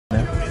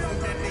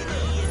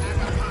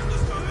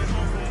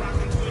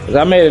'Cause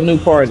I made a new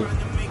party.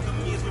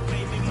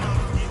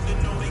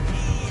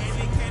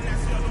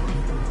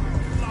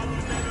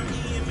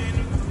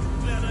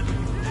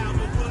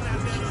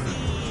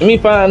 Let me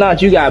find out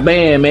you got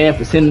banned, man,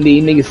 for sending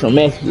these niggas some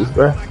messages,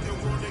 bro.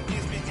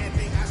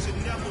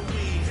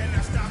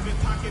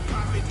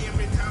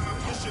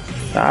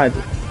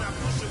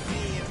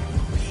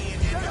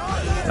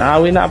 Nah,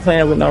 we not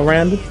playing with no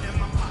random.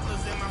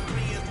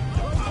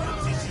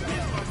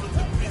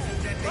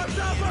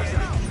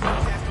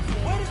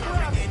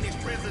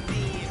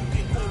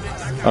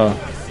 Oh.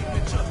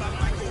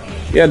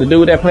 Yeah, the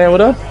dude that playing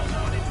with us?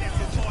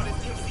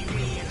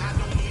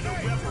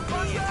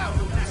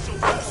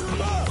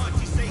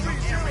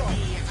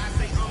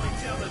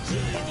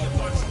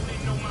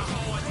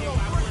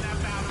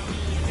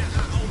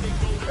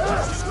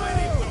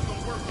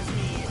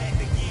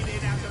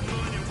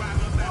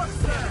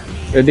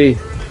 Good D.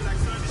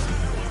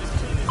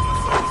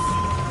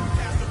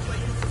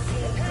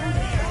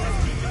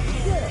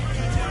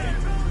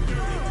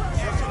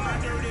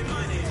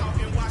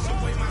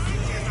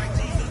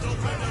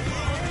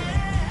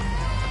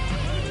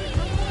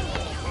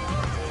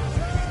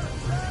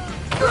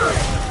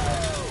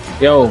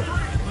 Yo.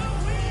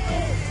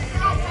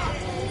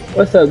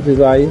 What's up,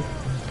 Desire?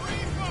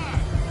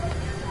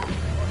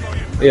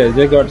 Yeah,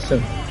 just got the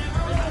center.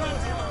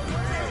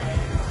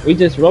 We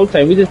just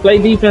rotate. We just play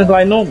defense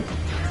like normal.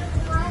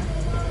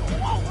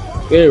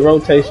 Good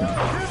rotation.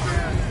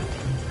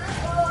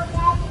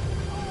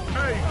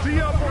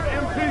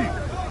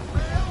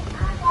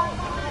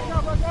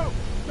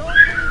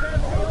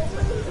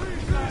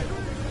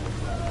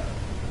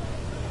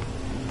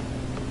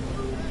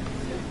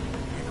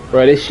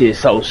 Bro, this shit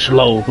so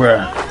slow, bro.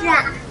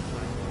 Yeah.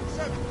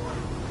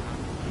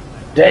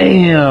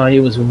 Damn, it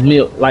was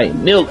milk, like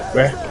milk,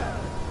 bro.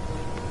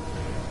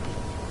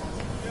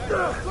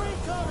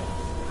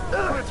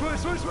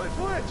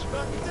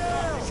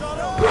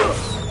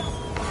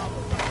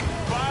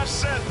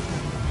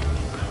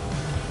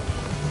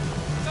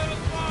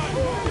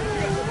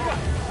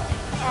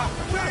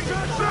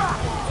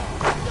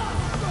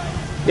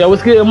 Yo,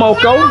 what's good,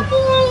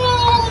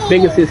 Mofo?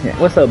 Big assistant.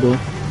 What's up, boo?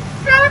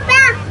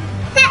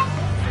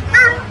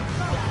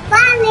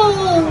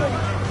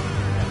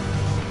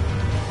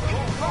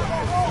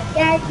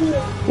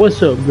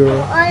 What's up,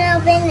 girl?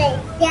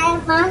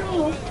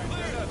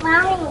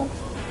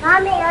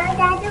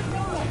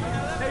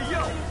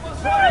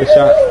 Good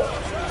shot.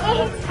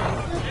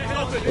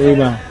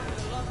 Rebound.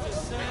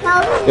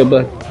 Good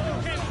boy.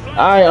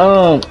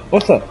 Alright,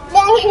 what's up?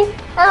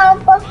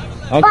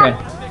 Okay.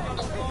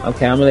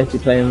 Okay, I'm gonna let you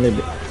play in a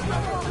little bit.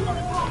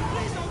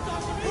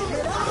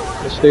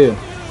 But still.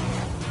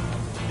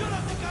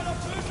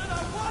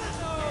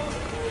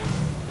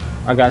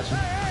 I got you.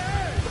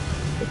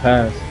 The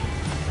pass.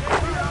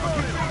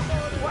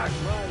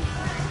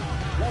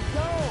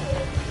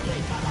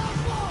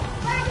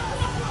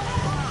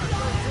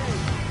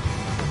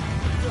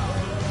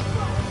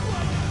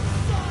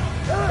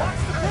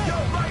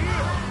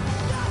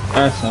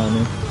 Pass on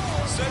me. 7-13.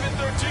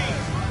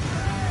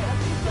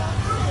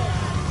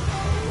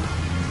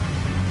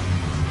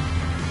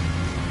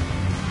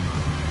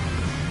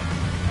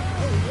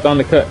 It's on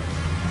the cut.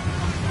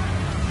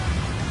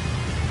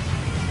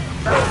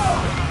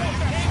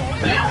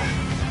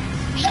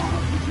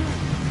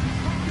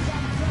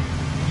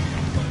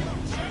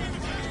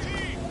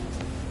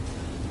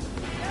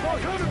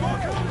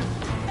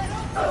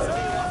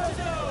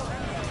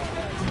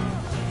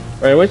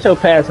 Right, what's your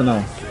passing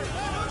on?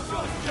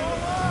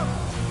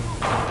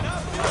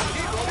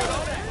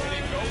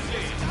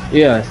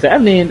 Yeah,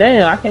 70,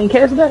 damn, I can't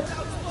catch that.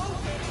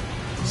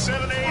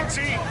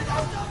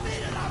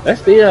 7-18.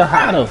 That's still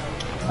high though.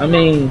 I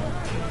mean,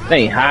 it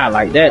ain't high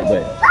like that,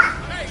 but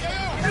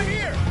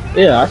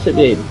yeah, I should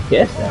be able to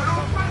catch that.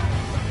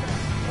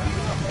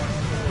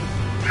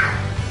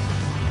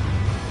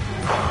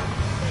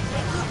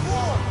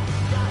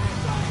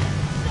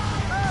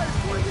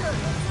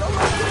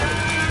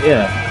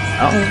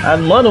 Yeah,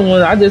 I'm another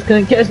one. I just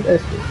couldn't catch that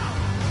shit.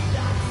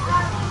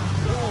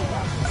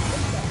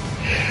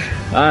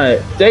 All right,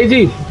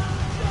 JG,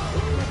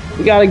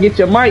 we gotta get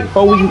your mic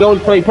before we can go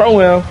to play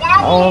pro-am.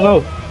 I don't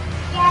know.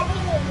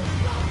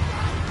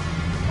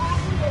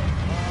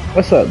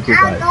 What's up,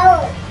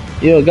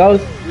 JG? You a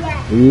ghost?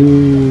 Yeah.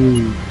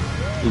 Ooh,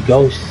 you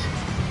ghost.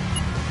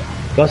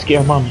 Go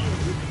scare mommy.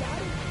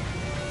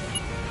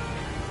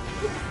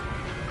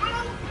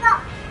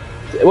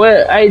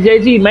 Well, hey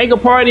JG, make a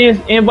party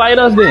and invite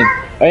us then.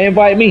 Or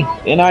invite me,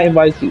 and I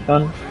invite you,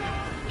 Thunder.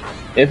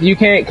 If you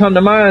can't come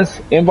to mine,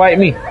 invite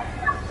me.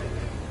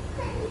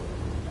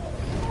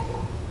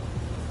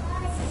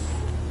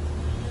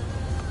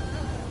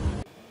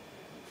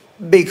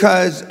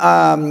 Because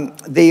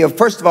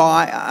first of all,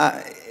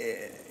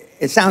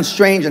 it sounds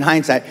strange in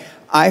hindsight.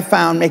 I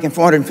found making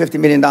 $450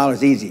 million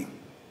easy.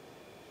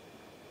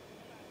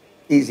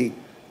 Easy.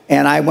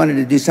 And I wanted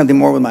to do something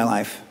more with my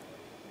life.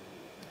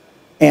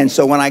 And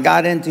so when I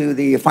got into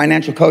the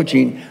financial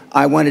coaching,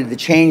 I wanted to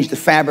change the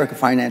fabric of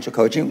financial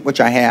coaching, which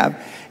I have.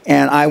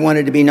 And I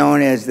wanted to be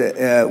known as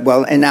the,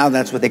 well, and now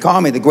that's what they call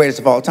me, the greatest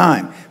of all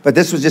time. But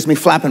this was just me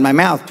flapping my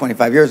mouth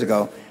 25 years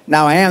ago.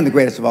 Now I am the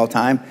greatest of all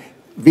time,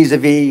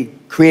 vis-a-vis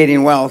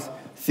creating wealth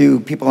through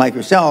people like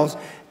yourselves.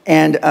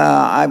 And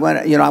I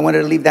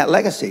wanted to leave that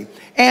legacy.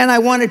 And I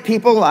wanted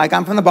people, like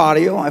I'm from the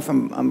barrio,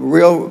 I'm a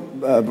real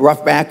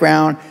rough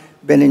background,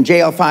 been in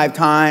jail 5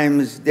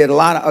 times, did a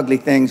lot of ugly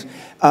things,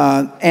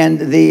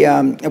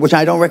 which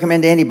I don't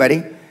recommend to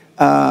anybody.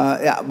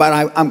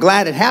 But I'm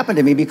glad it happened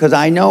to me because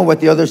I know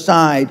what the other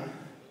side,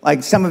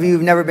 like some of you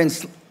have never been,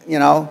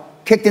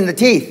 kicked in the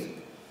teeth.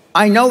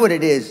 I know what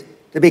it is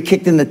to be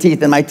kicked in the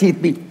teeth and my teeth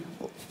be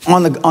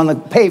on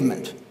the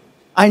pavement.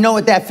 I know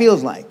what that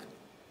feels like.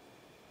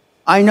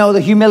 I know the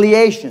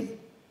humiliation.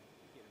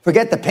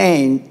 Forget the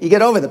pain. You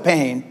get over the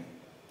pain.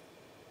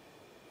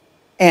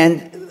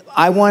 And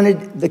I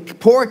wanted the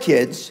poor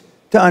kids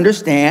to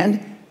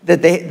understand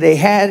that they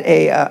had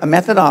a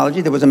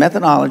methodology. There was a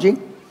methodology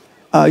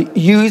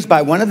used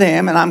by one of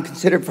them, and I'm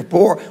considered for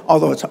poor,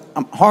 although it's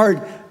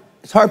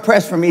hard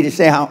pressed for me to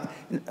say how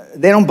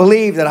they don't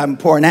believe that I'm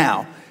poor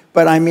now.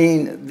 But I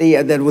mean,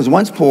 that was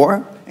once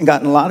poor and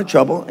got in a lot of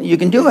trouble. You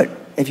can do it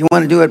if you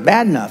want to do it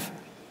bad enough.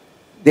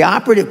 The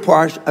operative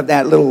part of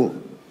that little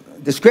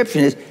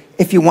description is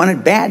if you want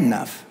it bad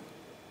enough.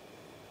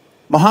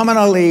 Muhammad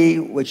Ali,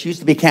 which used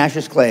to be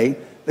Cassius Clay,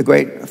 the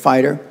great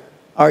fighter,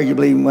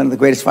 arguably one of the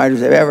greatest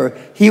fighters ever,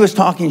 he was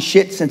talking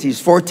shit since he's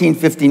 14,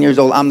 15 years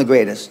old. I'm the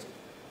greatest.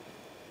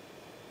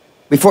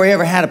 Before he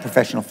ever had a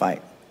professional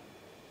fight.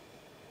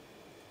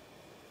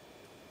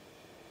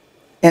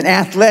 In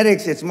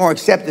athletics, it's more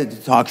accepted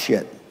to talk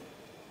shit.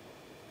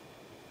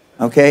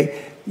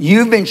 Okay?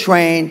 You've been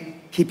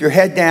trained, keep your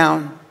head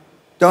down,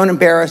 don't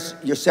embarrass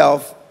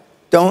yourself,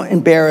 don't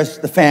embarrass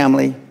the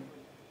family,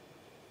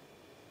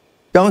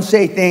 don't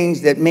say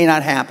things that may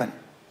not happen.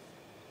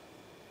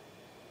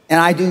 And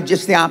I do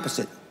just the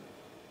opposite.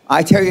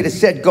 I tell you to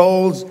set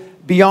goals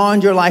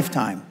beyond your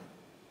lifetime.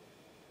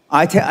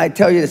 I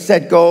tell you to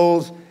set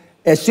goals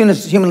as soon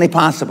as humanly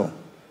possible.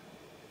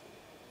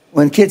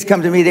 When kids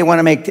come to me, they want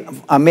to make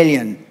 $1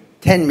 million,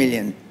 10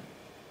 million,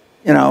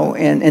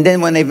 and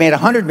then when they've made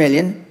 100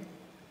 million,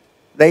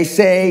 they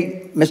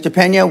say, Mr.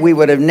 Pena, we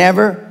would have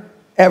never,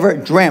 ever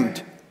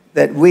dreamt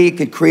that we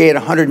could create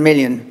 100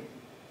 million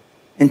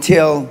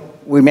until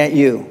we met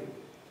you.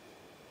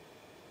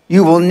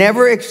 You will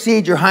never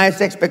exceed your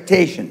highest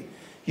expectation.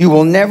 You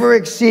will never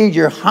exceed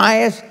your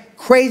highest,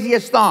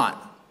 craziest thought.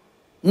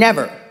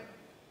 Never.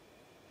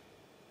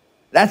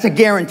 That's a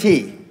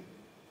guarantee.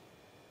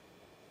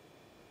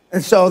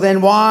 And so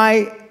then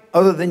why,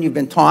 other than you've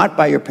been taught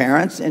by your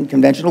parents in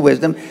conventional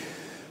wisdom,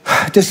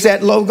 to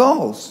set low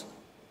goals?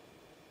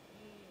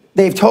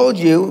 They've told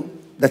you,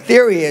 the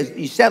theory is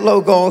you set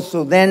low goals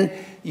so then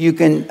you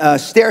can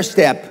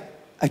stair-step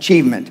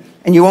achievement.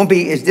 And you won't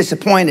be as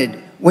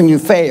disappointed when you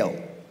fail.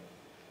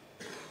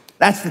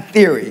 That's the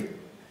theory.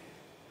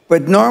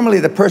 But normally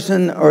the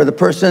person or the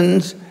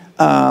persons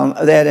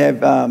that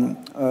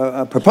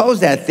have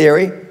proposed that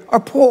theory are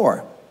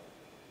poor.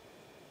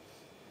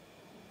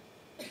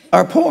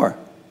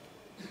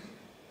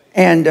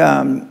 And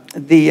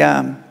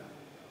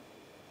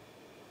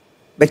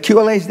but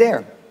QLA's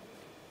there.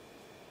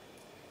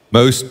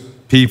 Most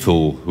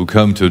people who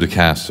come to the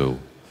castle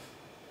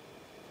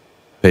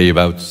pay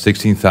about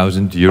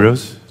 16,000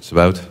 euros. It's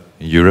about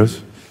in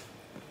euros.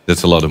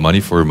 That's a lot of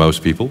money for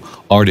most people.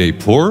 Are they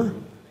poor?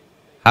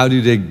 How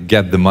do they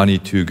get the money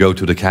to go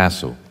to the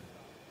castle?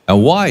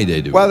 And why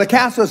they do Well, it? the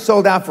castle is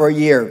sold out for a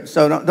year,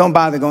 so don't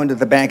bother going to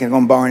the bank and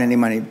going borrowing any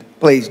money.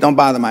 Please, don't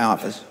bother my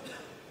office.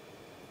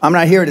 I'm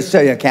not here to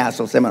sell you a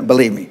castle,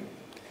 believe me.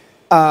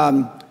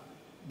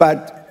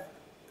 But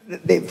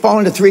they fall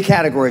into 3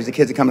 categories, the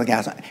kids that come to the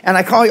castle. And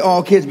I call you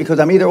all kids because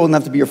I'm either old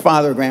enough to be your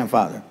father or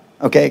grandfather,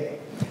 okay?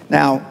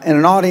 Now, in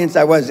an audience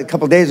I was a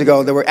couple days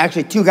ago, there were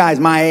actually 2 guys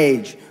my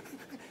age.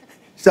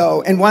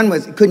 So, and one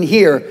couldn't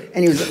hear,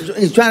 and he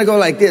was trying to go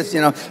like this,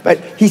 But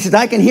he says,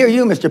 I can hear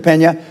you, Mr.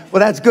 Pena. Well,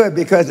 that's good,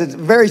 because it's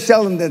very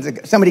seldom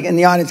that somebody in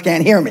the audience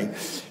can't hear me.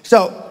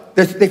 So,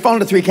 they fall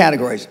into 3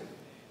 categories.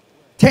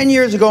 10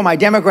 years ago, my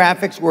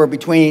demographics were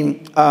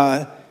between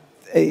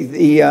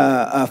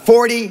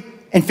 40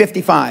 and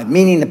 55,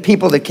 meaning the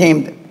people that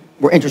came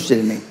were interested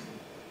in me.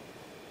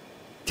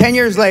 10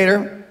 years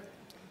later,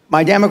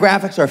 my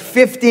demographics are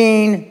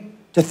 15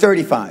 to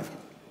 35.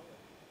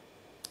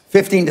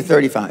 15 to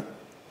 35.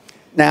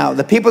 Now,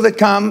 the people that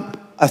come,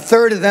 a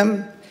third of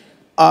them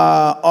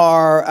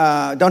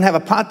don't have a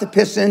pot to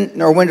piss in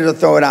nor a window to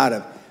throw it out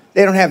of.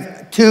 They don't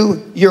have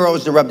 2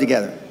 euros to rub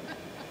together.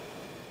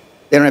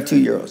 They don't have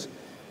 2 euros.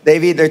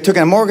 They've either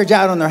taken a mortgage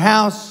out on their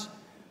house,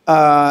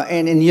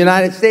 and in the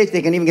United States,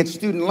 they can even get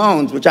student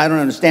loans, which I don't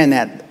understand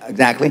that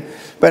exactly.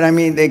 But I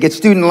mean, they get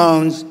student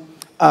loans.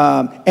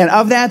 And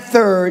of that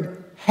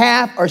third,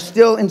 half are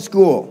still in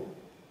school,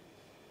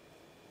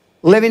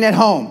 living at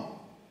home.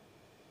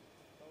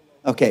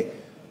 Okay.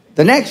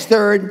 The next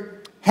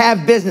third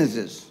have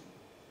businesses.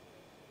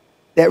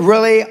 that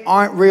really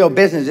aren't real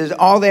businesses.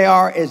 All they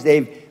are is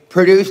they've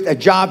produced a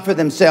job for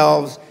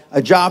themselves,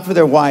 a job for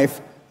their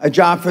wife, a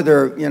job for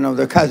their,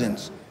 their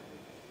cousins.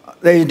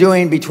 They're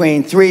doing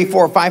between 3,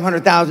 4,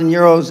 500,000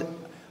 euros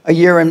a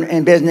year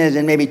in business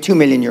and maybe 2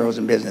 million euros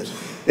in business.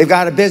 They've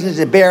got a business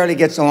that barely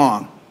gets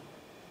along.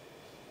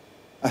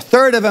 A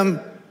third of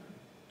them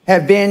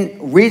have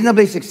been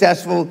reasonably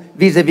successful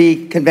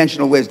vis-a-vis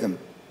conventional wisdom.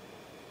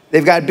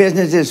 They've got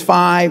businesses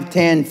 5,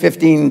 10,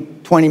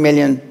 15, 20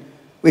 million.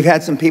 We've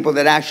had some people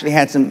that actually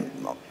had some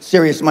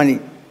serious money.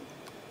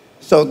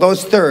 So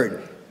those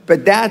third.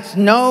 But that's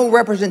no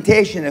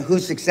representation of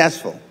who's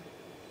successful.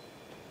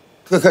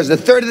 Because the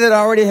third that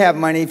already have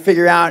money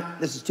figure out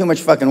this is too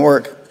much fucking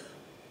work.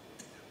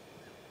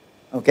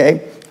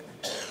 Okay?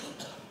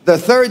 The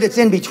third that's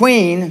in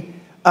between,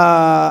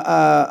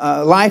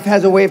 life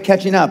has a way of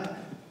catching up.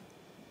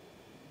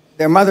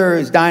 Their mother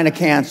is dying of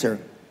cancer.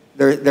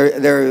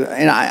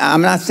 And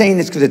I'm not saying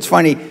this because it's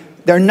funny.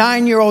 Their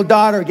 9-year-old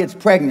daughter gets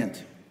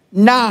pregnant.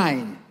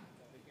 9.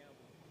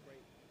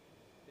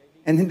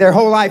 And their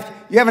whole life,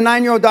 you have a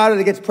 9-year-old daughter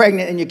that gets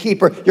pregnant and you keep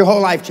her, your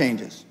whole life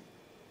changes.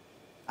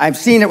 I've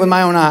seen it with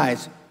my own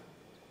eyes.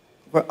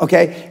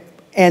 Okay?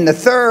 And the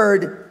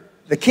third,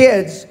 the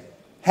kids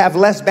have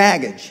less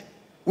baggage.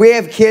 We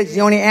have kids,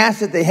 the only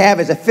asset they have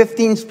is a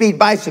 15-speed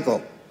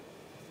bicycle,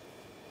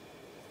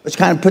 which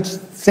kind of puts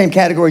the same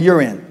category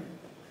you're in.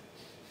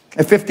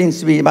 A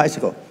 15-speed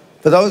bicycle.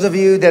 For those of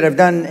you that have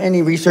done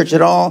any research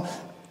at all,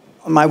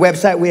 on my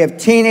website, we have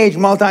teenage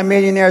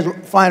multimillionaires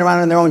flying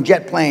around in their own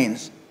jet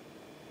planes.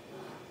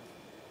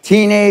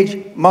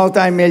 Teenage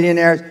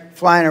multimillionaires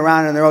flying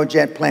around in their own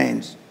jet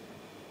planes.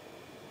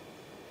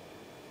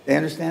 They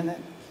understand that?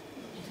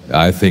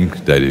 I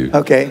think they do.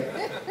 Okay.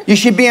 You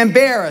should be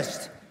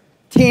embarrassed.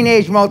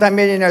 Teenage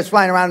multimillionaires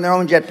flying around in their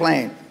own jet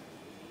plane.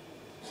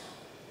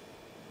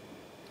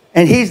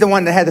 And he's the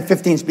one that had the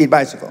 15-speed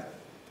bicycle.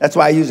 That's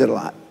why I use it a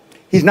lot.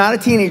 He's not a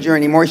teenager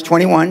anymore. He's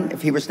 21.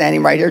 If he were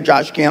standing right here,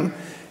 Josh Kim.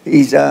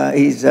 He's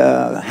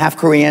half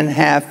Korean,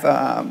 half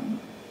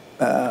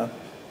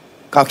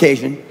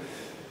Caucasian.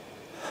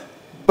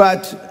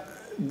 But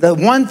the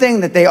one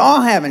thing that they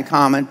all have in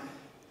common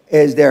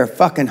is they're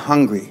fucking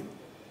hungry.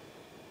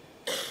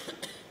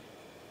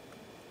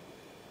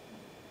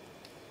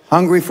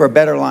 Hungry for a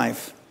better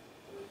life.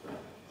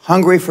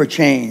 Hungry for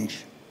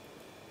change.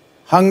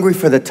 Hungry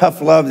for the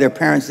tough love their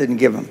parents didn't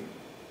give them.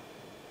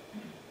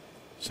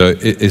 So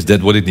is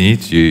that what it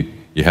needs? You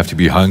have to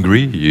be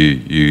hungry.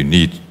 You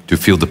need to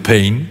feel the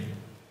pain.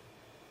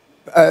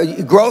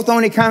 Growth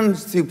only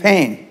comes through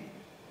pain.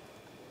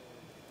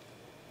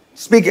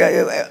 You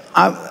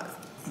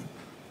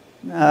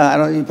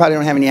probably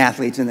don't have any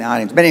athletes in the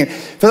audience. But anyway,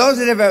 for those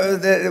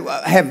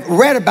that have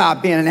read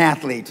about being an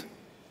athlete,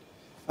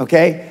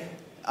 okay,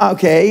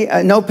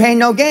 no pain,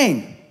 no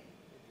gain.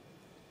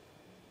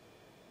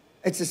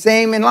 It's the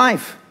same in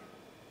life.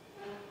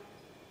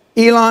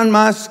 Elon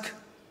Musk,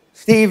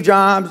 Steve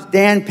Jobs,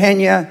 Dan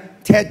Pena,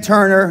 Ted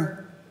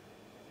Turner,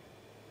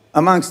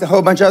 amongst a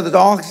whole bunch of others,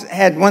 all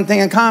had one thing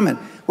in common.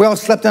 We all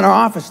slept in our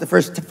office the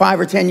first 5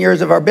 or 10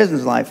 years of our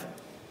business life.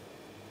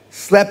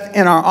 Slept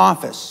in our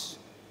office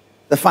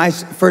the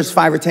first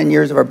 5 or 10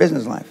 years of our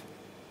business life.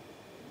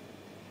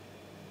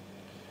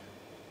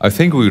 I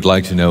think we would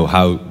like to know,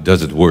 how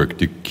does it work?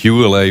 The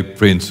QLA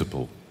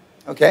principle.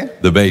 Okay.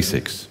 The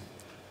basics.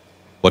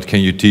 What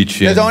can you teach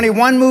There's only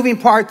one moving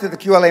part to the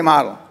QLA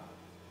model.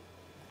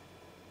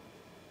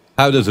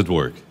 How does it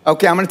work?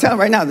 Okay, I'm going to tell you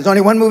right now. There's only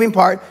one moving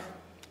part.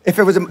 If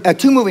it was a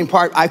two-moving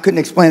part, I couldn't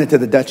explain it to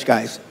the Dutch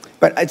guys.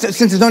 But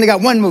since it's only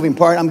got one moving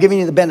part, I'm giving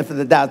you the benefit of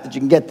the doubt that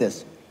you can get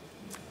this.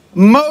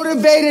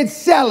 Motivated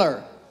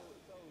seller.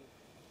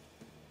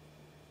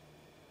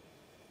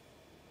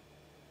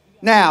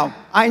 Now,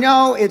 I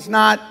know it's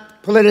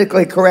not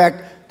politically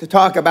correct to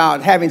talk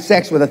about having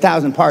sex with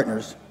 1,000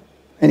 partners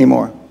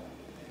anymore.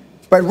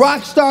 But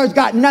rock stars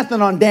got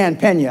nothing on Dan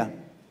Pena.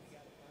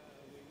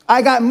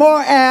 I got more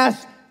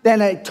ass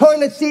than a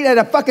toilet seat at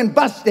a fucking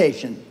bus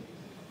station.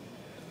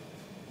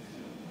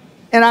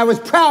 And I was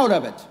proud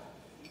of it.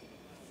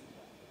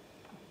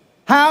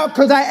 How?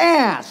 Because I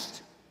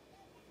asked.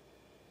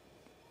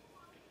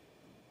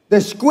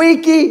 The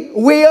squeaky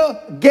wheel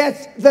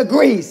gets the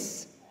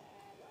grease.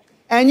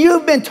 And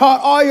you've been taught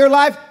all your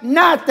life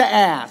not to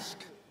ask.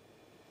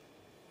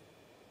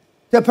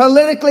 To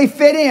politically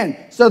fit in.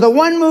 So the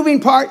one moving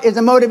part is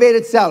a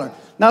motivated seller.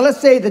 Now let's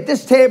say that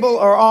this table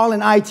are all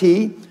in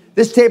IT.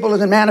 This table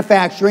is in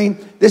manufacturing.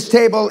 This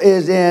table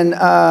is in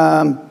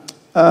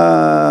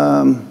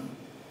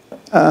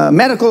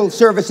medical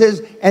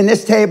services. And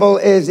this table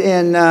is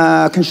in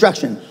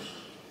construction.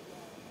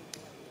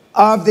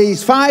 Of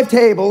these 5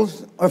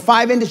 tables, or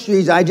 5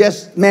 industries I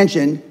just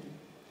mentioned,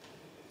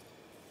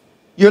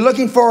 you're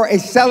looking for a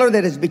seller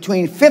that is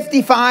between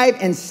 55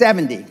 and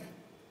 70.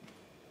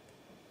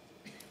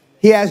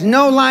 He has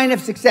no line of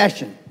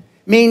succession,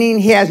 meaning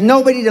he has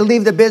nobody to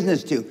leave the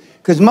business to.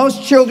 Because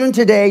most children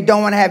today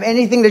don't want to have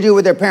anything to do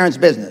with their parents'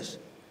 business.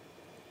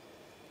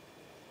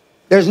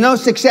 There's no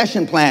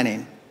succession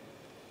planning.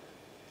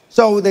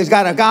 So there's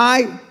got a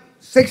guy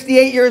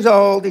 68 years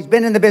old. He's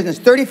been in the business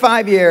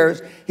 35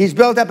 years. He's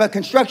built up a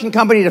construction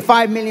company to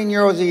 5 million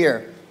euros a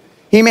year.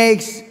 He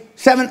makes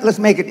let's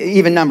make it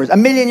even numbers,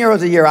 €1 million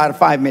a year out of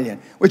 5 million,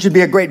 which would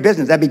be a great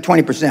business. That'd be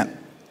 20%.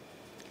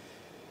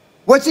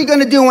 What's he going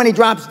to do when he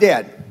drops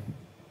dead?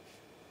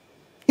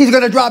 He's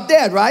going to drop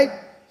dead, right?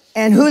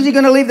 And who's he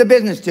going to leave the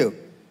business to?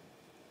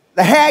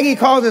 The hag he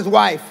calls his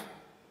wife.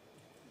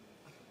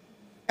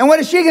 And what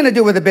is she going to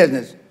do with the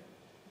business?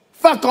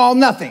 Fuck all,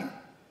 nothing.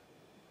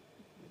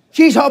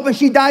 She's hoping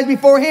she dies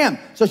before him,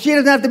 so she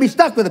doesn't have to be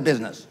stuck with the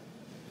business.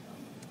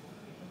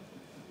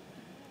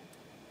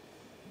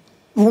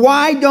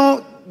 Why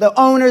don't the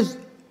owners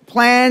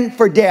plan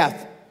for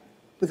death?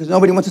 Because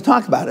nobody wants to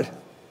talk about it.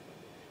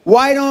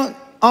 Why don't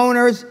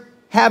owners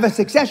have a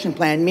succession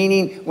plan,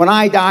 meaning when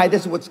I die,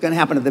 this is what's going to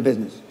happen to the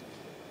business?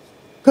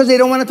 Because they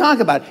don't want to talk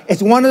about it.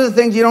 It's one of the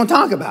things you don't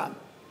talk about.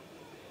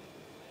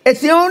 It's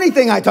the only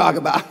thing I talk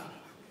about.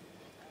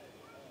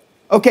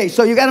 Okay,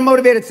 so you got a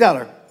motivated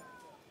seller.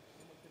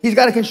 He's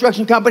got a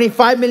construction company,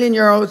 5 million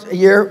euros a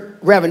year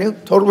revenue,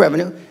 total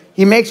revenue.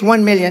 He makes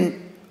 1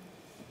 million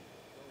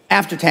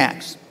after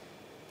tax.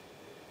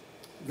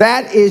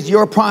 That is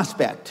your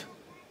prospect.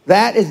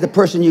 That is the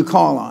person you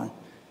call on.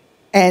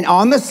 And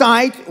on the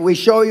site, we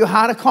show you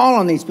how to call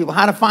on these people,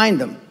 how to find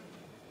them.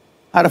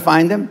 How to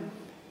find them.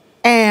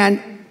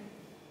 And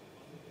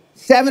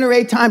 7 or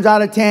 8 times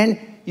out of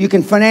 10, you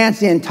can finance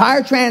the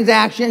entire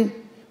transaction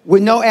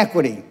with no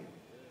equity.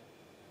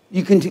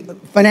 You can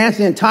finance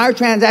the entire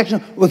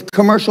transaction with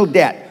commercial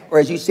debt, or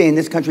as you say in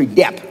this country,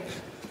 DEP.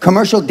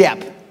 Commercial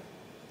debt.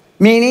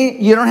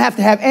 Meaning you don't have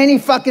to have any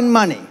fucking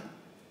money.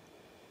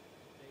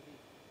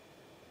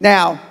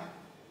 Now,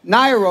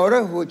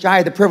 Nyarota, which I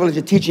had the privilege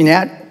of teaching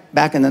at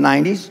back in the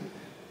 90s,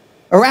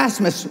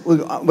 Erasmus,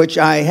 which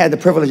I had the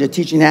privilege of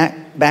teaching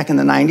at back in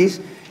the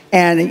 90s,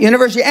 and the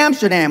University of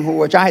Amsterdam,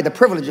 which I had the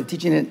privilege of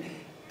teaching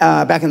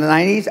at back in the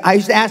 90s, I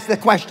used to ask the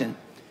question,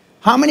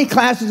 how many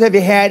classes have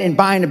you had in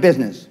buying a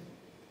business?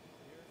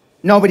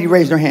 Nobody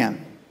raised their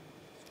hand.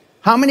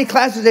 How many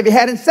classes have you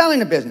had in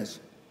selling a business?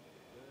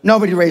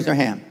 Nobody raised their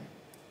hand.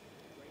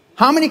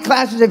 How many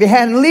classes have you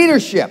had in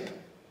leadership?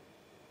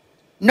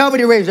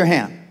 Nobody raised their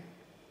hand.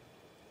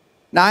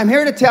 Now, I'm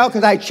here to tell,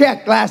 because I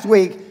checked last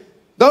week,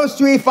 those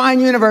 3 fine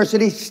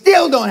universities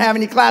still don't have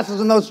any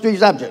classes in those 3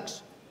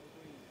 subjects.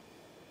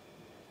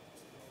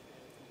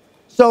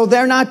 So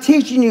they're not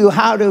teaching you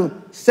how to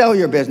sell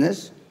your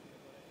business.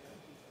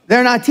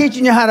 They're not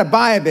teaching you how to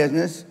buy a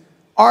business.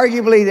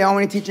 Arguably, they're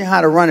only teaching you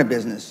how to run a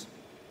business.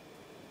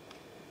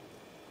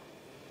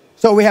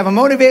 So we have a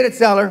motivated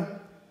seller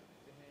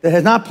that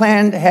has not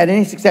had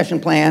any succession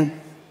plan,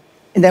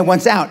 and that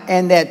wants out,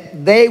 and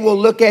that they will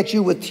look at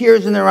you with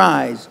tears in their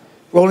eyes,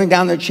 rolling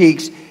down their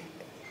cheeks.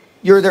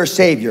 You're their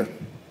savior.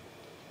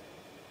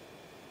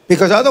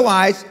 Because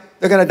otherwise,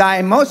 they're going to die.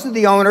 And most of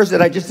the owners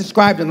that I just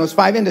described in those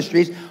 5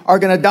 industries are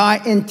going to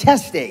die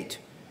intestate.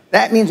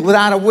 That means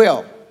without a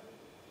will.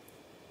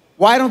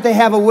 Why don't they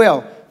have a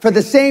will? For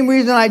the same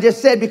reason I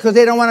just said, because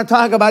they don't want to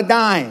talk about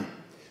dying.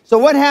 So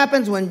what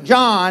happens when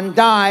John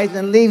dies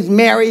and leaves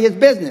Mary his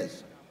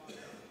business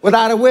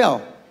without a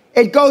will?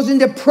 It goes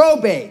into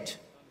probate,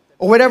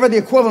 or whatever the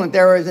equivalent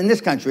there is in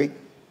this country,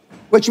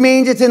 which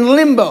means it's in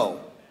limbo.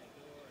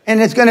 And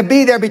it's going to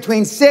be there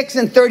between 6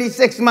 and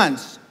 36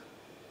 months.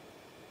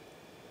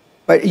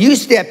 But you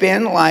step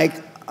in like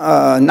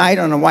a knight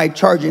on a white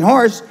charging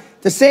horse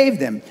to save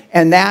them.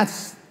 And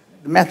that's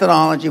the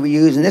methodology we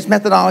use. And this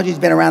methodology has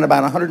been around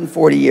about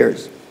 140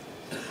 years.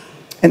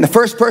 And the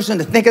first person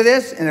to think of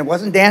this, and it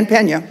wasn't Dan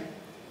Pena,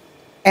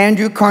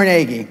 Andrew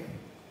Carnegie.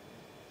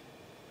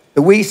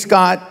 The wee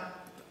Scot,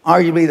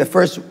 arguably the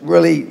first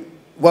really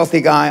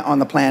wealthy guy on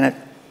the planet,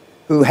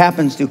 who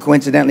happens to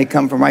coincidentally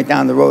come from right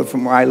down the road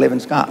from where I live in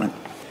Scotland.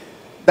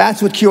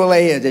 That's what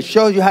QLA is. It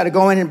shows you how to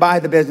go in and buy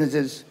the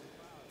businesses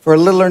for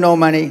little or no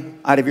money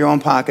out of your own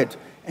pocket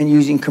and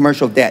using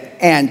commercial debt.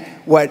 And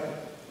what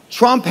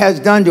Trump has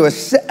done to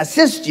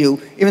assist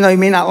you, even though you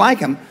may not like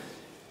him,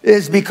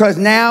 is because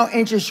now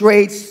interest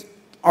rates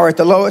are at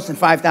the lowest in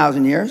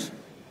 5,000 years.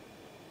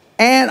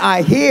 And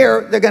I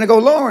hear they're going to go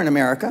lower in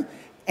America.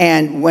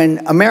 And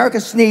when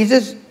America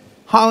sneezes,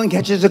 Holland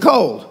catches a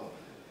cold.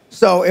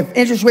 So if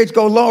interest rates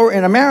go lower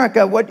in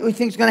America, what do you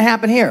think is going to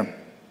happen here?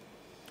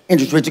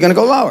 Interest rates are going to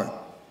go lower.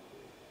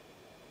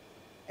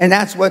 And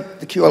that's what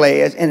the QLA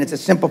is, and it's a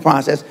simple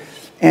process.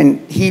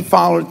 And he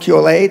followed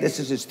QLA. This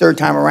is his 3rd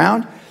time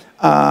around.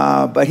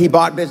 But he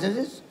bought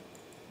businesses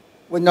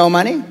with no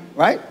money,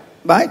 right?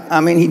 Right?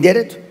 I mean, he did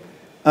it.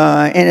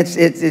 And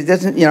it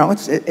doesn't, you know,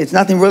 it's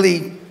nothing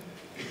really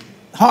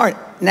hard.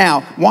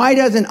 Now, why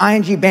doesn't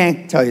ING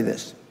Bank tell you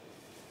this?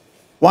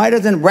 Why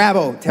doesn't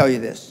Rabo tell you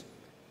this?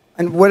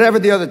 And whatever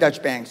the other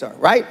Dutch banks are,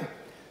 right?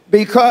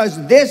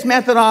 Because this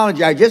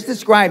methodology I just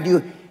described to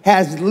you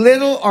has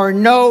little or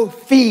no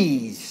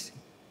fees.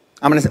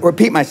 I'm going to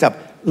repeat myself.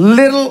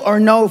 Little or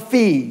no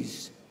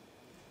fees.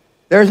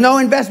 There's no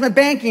investment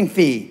banking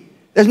fee.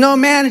 There's no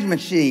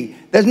management fee.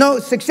 There's no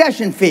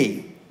succession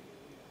fee.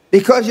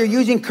 Because you're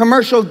using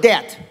commercial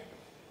debt.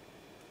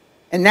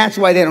 And that's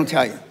why they don't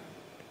tell you.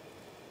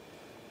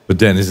 But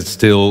then, is it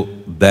still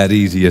that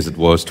easy as it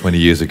was 20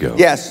 years ago?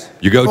 Yes.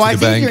 You go to the it's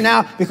bank. easier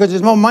now because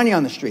there's more money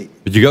on the street.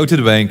 But you go to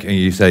the bank and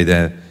you say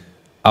then,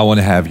 I want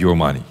to have your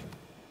money.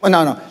 Well,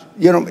 no.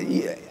 You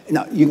don't.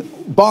 No, you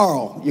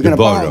borrow. You're going to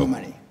borrow the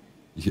money.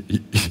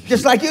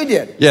 Just like you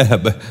did. Yeah,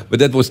 but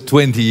that was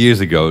 20 years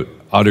ago,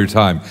 other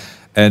time.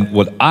 And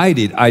what I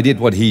did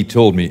what he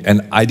told me,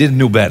 and I didn't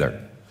know better.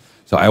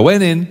 So I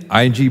went in,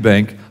 ING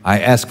Bank,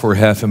 I asked for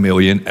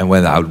 $500,000 and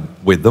went out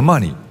with the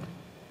money.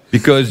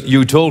 Because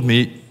you told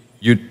me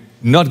you're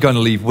not going to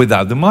leave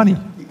without the money.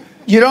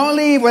 You don't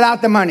leave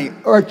without the money,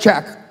 or a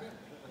check,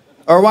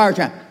 or a wire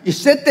transfer. You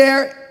sit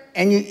there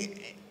and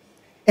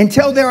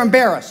until they're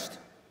embarrassed.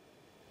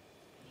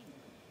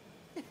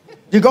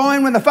 You go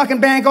in when the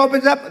fucking bank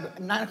opens up,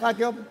 9 o'clock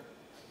you open,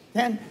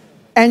 10,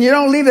 and you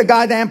don't leave the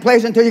goddamn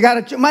place until you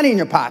got money in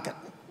your pocket.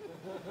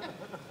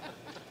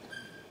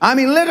 I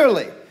mean,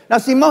 literally. Now,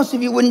 see, most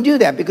of you wouldn't do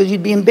that because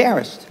you'd be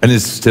embarrassed. And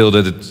it's still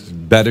that it's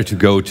better to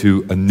go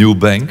to a new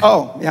bank?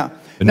 Oh, yeah.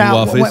 A new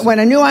office? When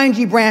a new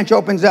ING branch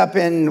opens up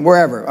in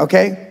wherever,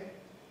 okay,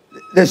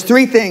 there's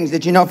 3 things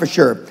that you know for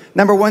sure.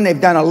 Number 1,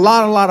 they've done a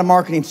lot of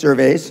marketing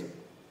surveys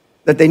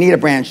that they need a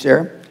branch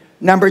there.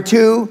 Number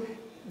 2,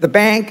 the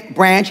bank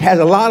branch has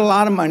a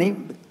lot of money,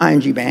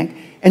 ING Bank.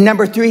 And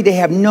number 3, they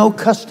have no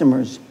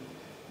customers.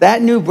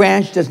 That new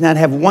branch does not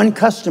have one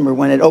customer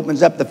when it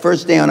opens up the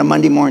first day on a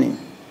Monday morning.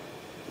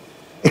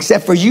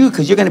 Except for you,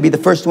 because you're going to be the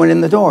first one in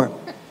the door.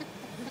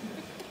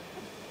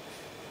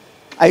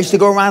 I used to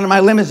go around in my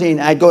limousine.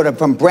 I'd go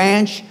from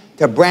branch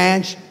to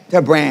branch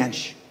to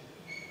branch.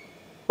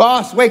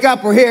 Boss, wake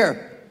up, we're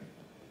here.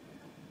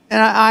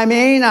 And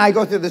I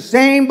go through the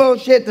same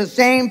bullshit, the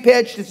same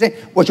pitch,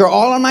 which are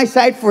all on my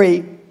site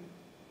free.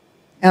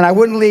 And I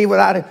wouldn't leave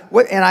without it.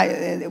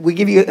 And we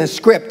give you a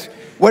script.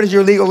 What is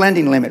your legal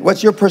lending limit?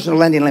 What's your personal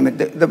lending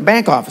limit? The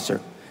bank officer.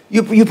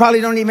 You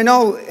probably don't even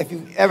know, if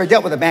you've ever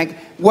dealt with a bank,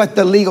 what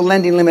the legal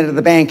lending limit of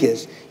the bank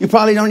is. You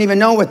probably don't even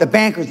know what the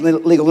banker's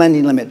legal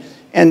lending limit.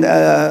 And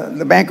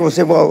the banker will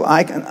say, well,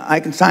 I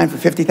can sign for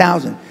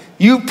 $50,000.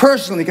 You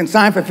personally can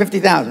sign for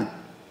 $50,000.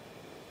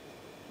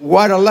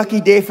 What a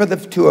lucky day for the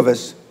 2 of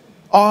us.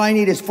 All I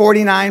need is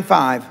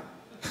 $49,500.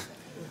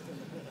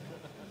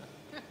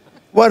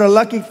 What a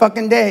lucky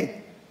fucking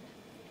day.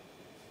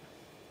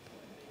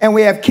 And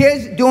we have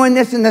kids doing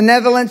this in the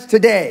Netherlands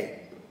today.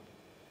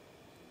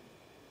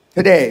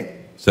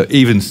 So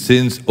even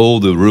since all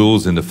the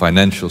rules in the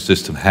financial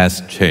system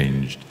has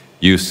changed,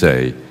 you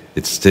say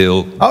it's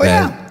still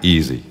that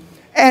easy.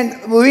 And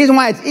the reason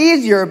why it's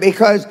easier,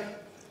 because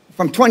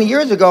from 20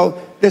 years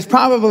ago, there's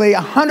probably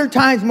 100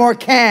 times more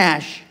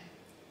cash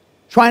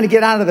trying to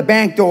get out of the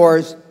bank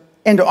doors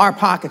into our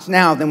pockets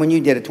now than when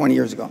you did it 20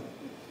 years ago.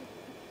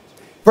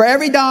 For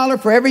every dollar,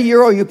 for every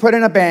euro you put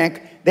in a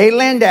bank, they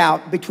lend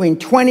out between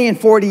 20 and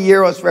 40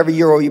 euros for every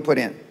euro you put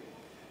in,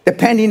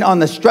 depending on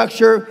the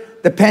structure,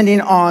 depending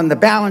on the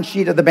balance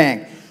sheet of the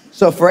bank.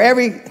 So for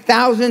every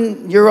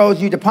 1,000 euros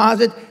you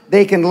deposit,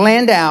 they can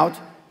lend out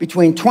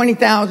between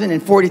 20,000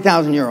 and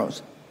 40,000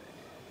 euros.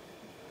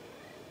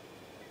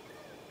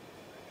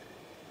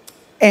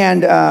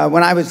 And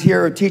when I was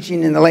here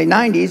teaching in the late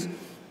 90s,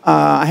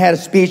 I had a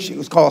speech. It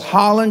was called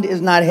Holland is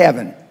Not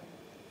Heaven.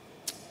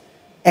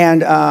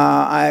 And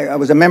I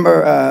was a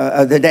member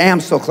of the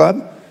Amstel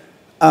Club.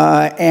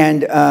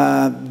 I'm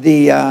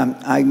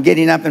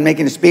getting up and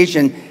making a speech,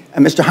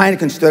 and Mr.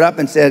 Heineken stood up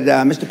and said,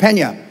 Mr.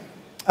 Pena,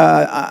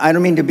 I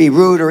don't mean to be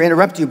rude or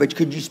interrupt you, but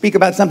could you speak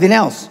about something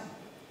else?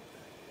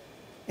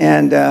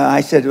 And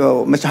I said,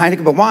 well, Mr.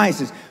 Heineken, but why? He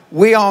says,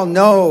 we all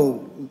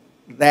know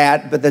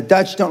that, but the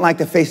Dutch don't like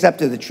to face up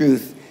to the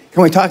truth.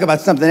 Can we talk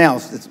about something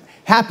else that's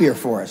happier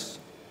for us?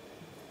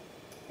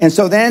 And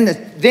so then the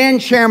then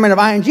chairman of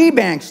ING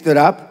Bank stood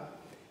up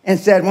and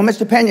said, well,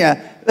 Mr.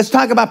 Pena, let's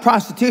talk about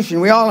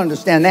prostitution. We all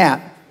understand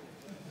that.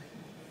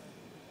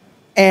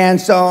 And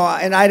so,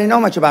 and I didn't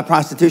know much about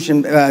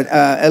prostitution,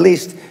 at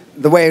least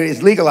the way it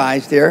is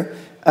legalized here.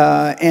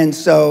 And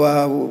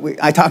so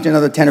I talked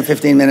another 10 or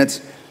 15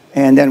 minutes,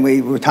 and then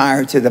we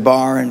retired to the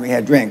bar and we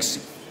had drinks.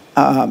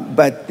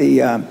 But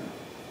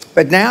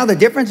now the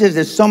difference is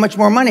there's so much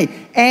more money.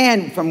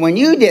 And from when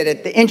you did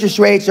it, the interest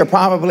rates are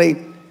probably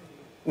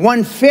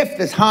 1/5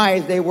 as high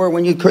as they were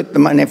when you took the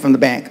money from the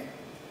bank.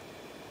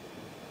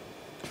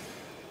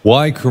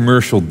 Why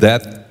commercial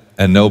debt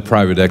and no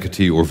private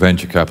equity or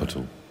venture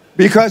capital?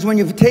 Because when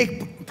you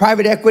take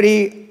private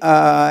equity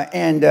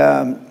and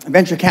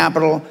venture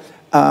capital,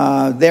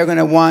 they're going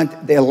to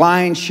want the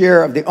lion's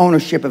share of the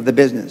ownership of the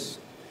business.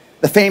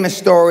 The famous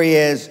story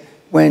is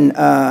when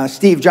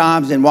Steve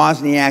Jobs and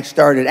Wozniak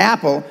started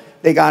Apple,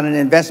 they got an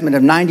investment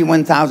of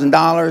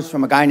 $91,000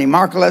 from a guy named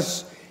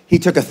Marcellus. He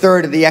took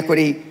 1/3 of the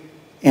equity,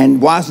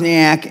 and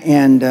Wozniak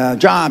and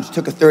Jobs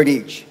took 1/3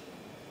 each.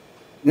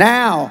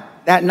 Now,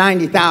 that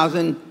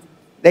 $90,000,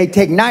 they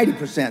take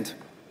 90%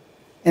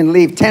 and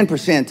leave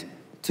 10%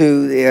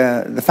 to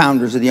the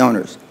founders or the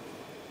owners.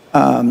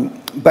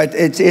 But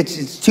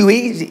it's too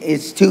easy.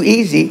 It's too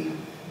easy.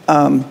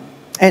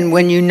 And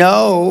when you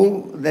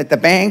know that the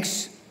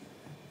banks,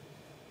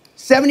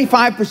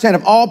 75%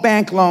 of all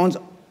bank loans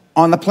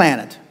on the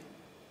planet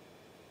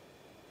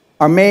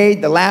are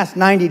made the last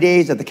 90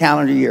 days of the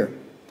calendar year.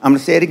 I'm going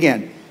to say it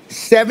again.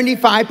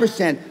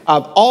 75%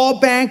 of all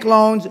bank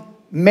loans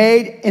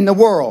made in the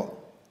world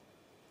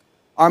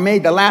are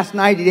made the last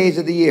 90 days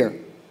of the year.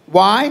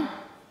 Why?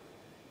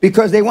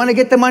 Because they want to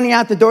get the money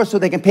out the door so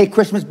they can pay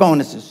Christmas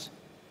bonuses.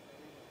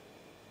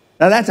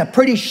 Now that's a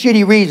pretty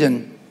shitty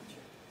reason.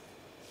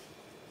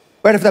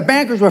 But if the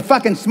bankers were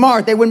fucking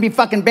smart, they wouldn't be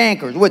fucking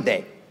bankers, would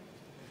they?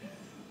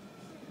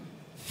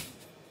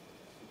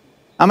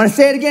 I'm going to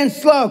say it again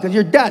slow because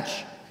you're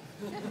Dutch.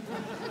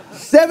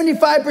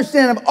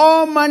 75% of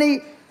all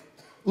money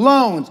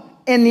loans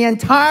in the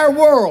entire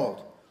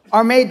world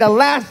are made the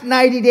last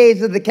 90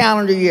 days of the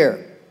calendar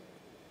year.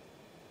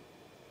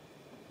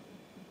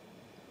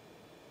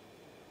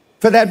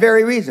 For that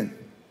very reason.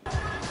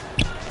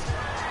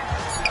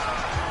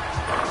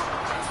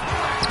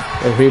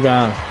 Good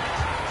rebound.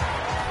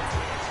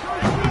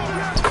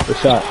 Good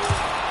shot.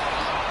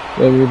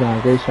 Good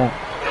rebound. Great shot.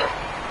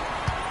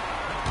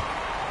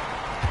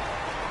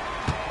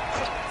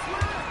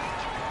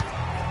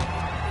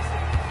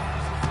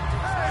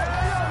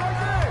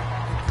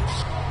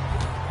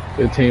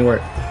 Good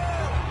teamwork.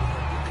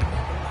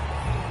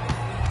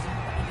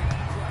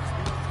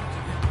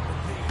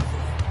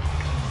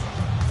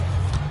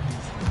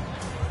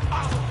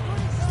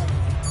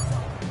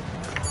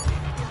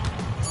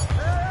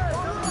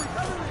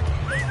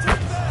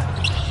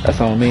 That's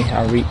on me.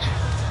 I'll reach.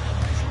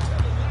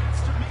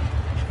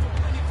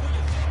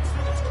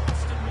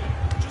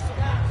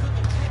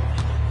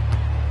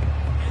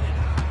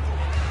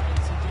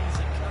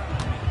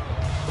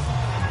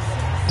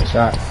 Good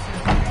shot.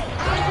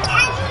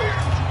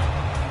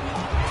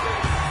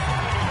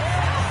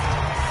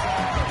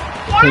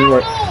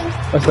 Teamwork.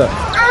 What's up?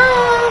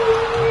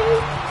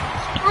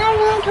 I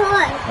want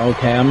toy.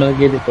 Okay, I'm gonna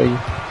get it for you.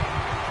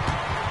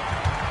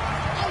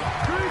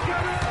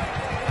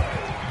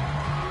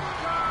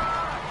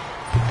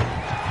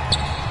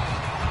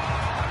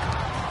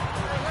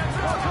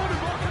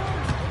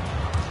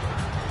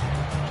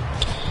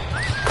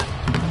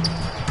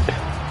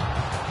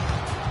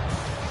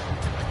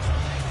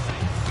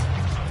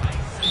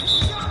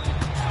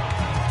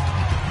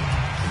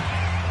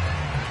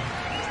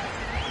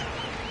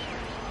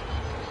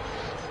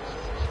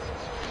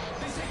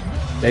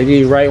 They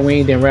did right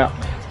wing, then route.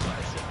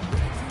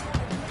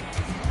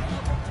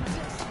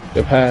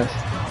 Good pass.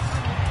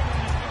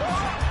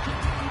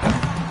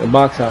 Good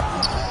box out.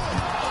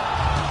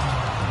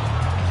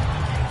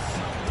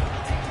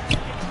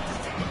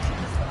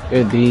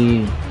 Good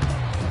D.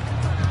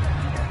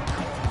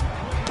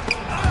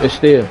 Good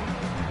steal.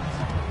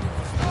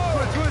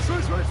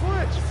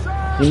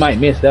 You might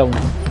miss that one.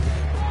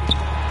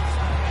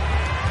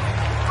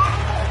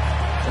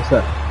 What's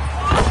up?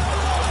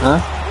 Huh?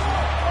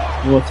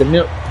 You want some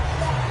milk?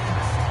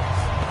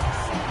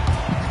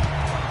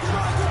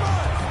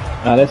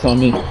 Nah, that's on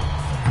me.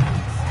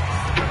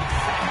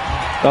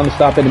 Don't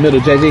stop in the middle,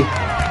 Jay-Z.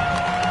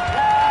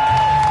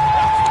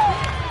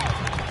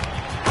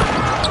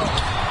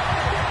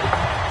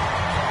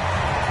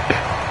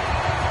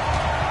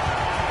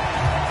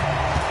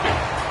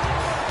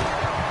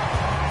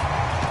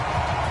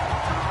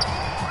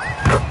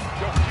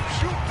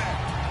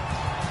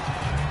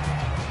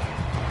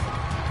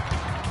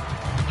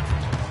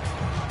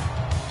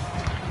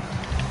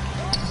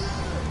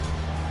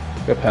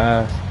 Good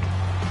pass.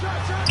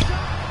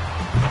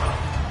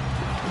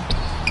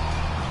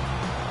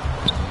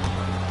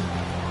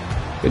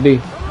 Good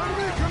D.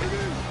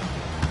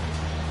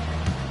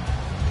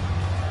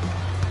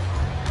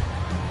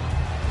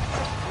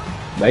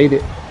 Made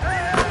it.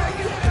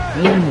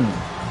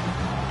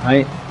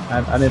 I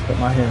didn't put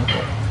my hand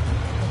up.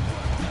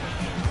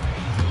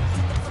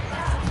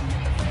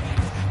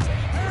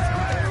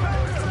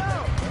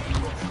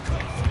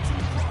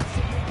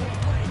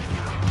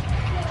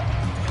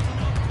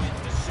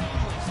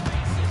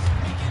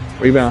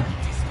 Rebound.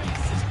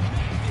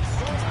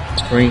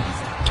 Green.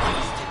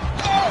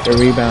 The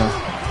rebound.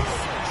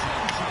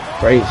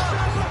 Great.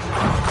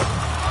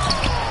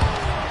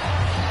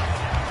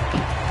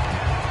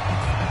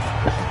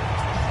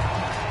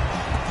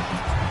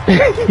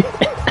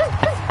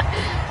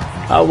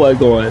 I was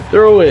going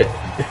through it.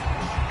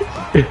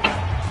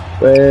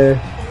 Well,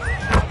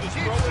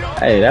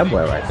 hey, that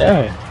boy right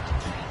there.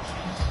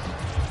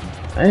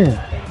 Man.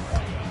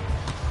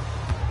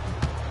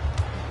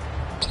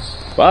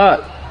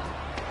 Fuck.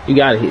 You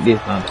gotta hit this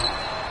number.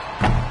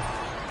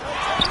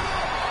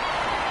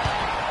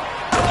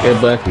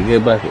 Good bucket,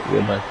 good bucket,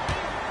 good bucket.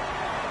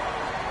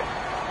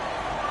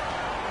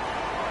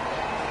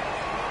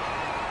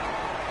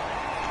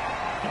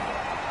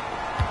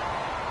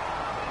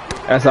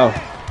 That's all.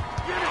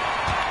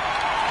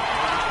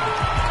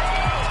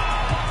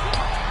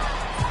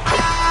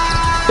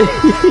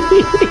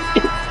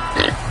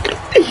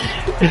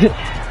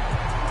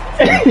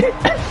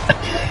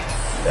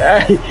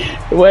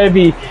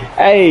 Webby,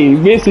 hey,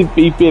 missing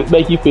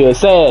make you feel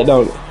sad,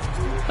 don't it?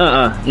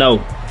 No.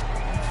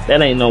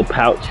 That ain't no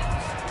pouch.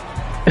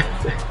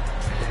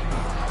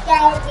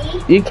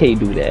 Daddy. You can't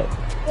do that.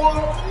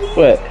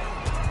 What?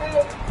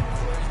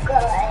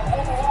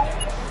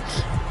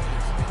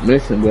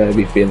 Listen, bro,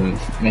 be feeling,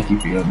 make you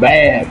feel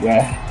bad, bro.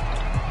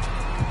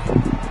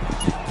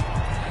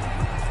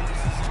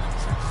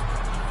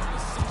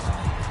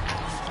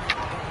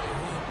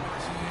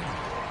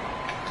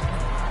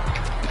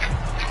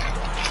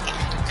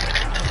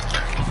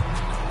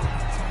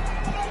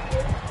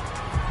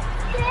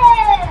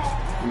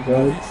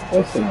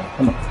 Listen,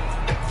 come on.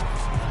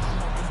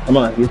 Come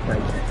on, get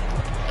right there.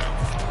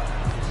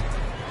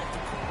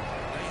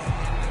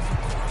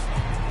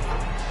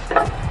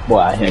 Boy,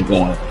 I ain't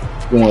going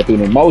through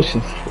the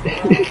motions.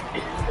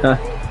 Huh?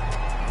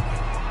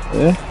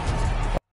 Yeah.